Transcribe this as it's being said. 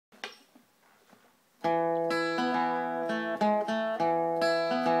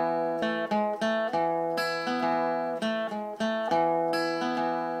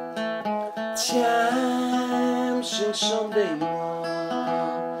Sunday morn.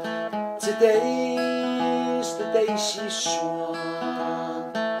 Today's the day she swore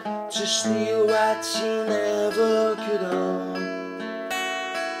to steal what she never could own,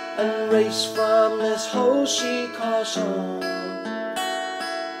 and race from this hole she calls home.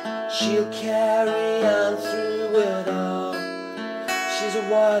 She'll carry on through it all. She's a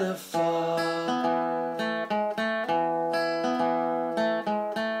waterfall.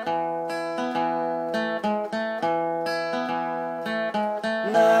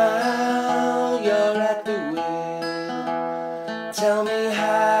 Now you're at the wheel. Tell me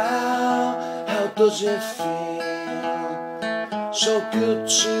how does it feel? So good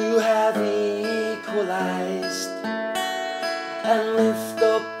to have equalized, and lift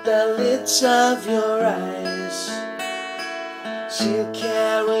up the lids of your eyes. She'll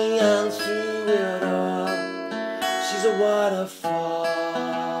carry on through it all. She's a waterfall.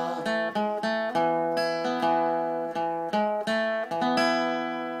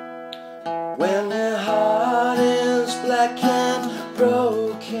 When your heart is black and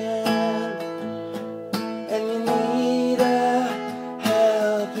broken, and you need a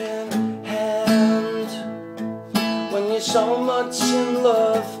helping hand, when you're so much in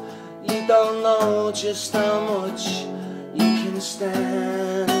love you don't know just how much you can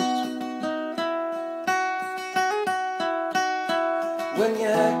stand, when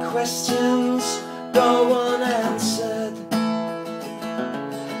your questions go unanswered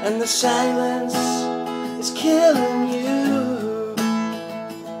and the silence is killing you,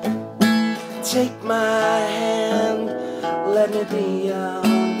 take my hand, let me be your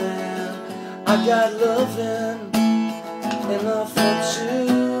man. I got loving enough for two.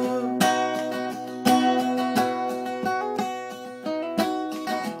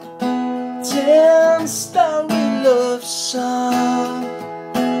 Ten-story love song.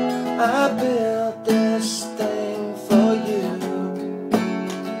 I built this thing for you.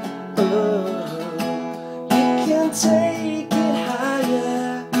 You can take it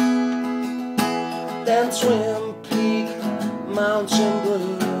higher than Twin Peak Mountain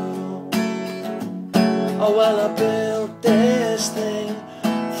Blue. Oh well, I built this thing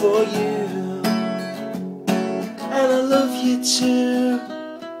for you, and I love you too.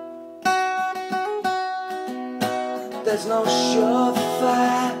 There's no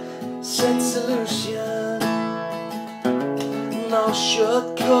surefire set solution, no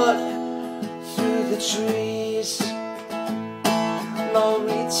shortcut through the trees, no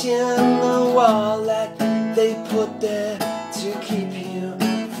reaching the wall that they put there to keep you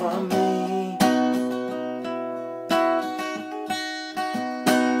from me.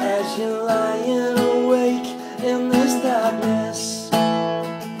 As you're lying awake in this darkness,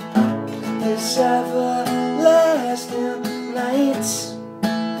 this everlasting night,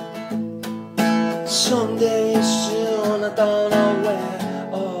 someday soon, I don't know where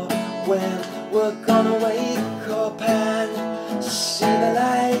or when, we're gonna wake up and see the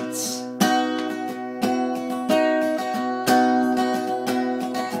lights.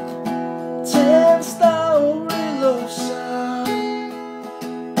 Ten-story love song.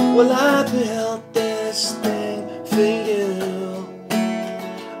 Well, I built this thing for you.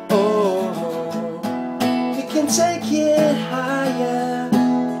 Oh, you can take it higher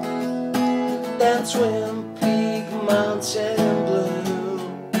than Twin Peak Mountain Blue.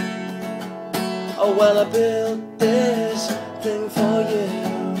 Oh well, I built this thing for you,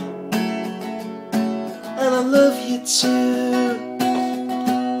 and I love you too.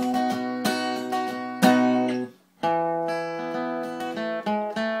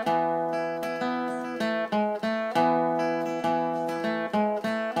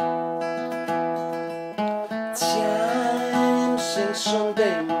 Time since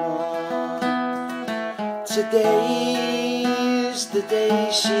Sunday morn. Today's the day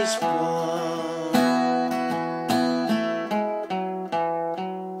she's born.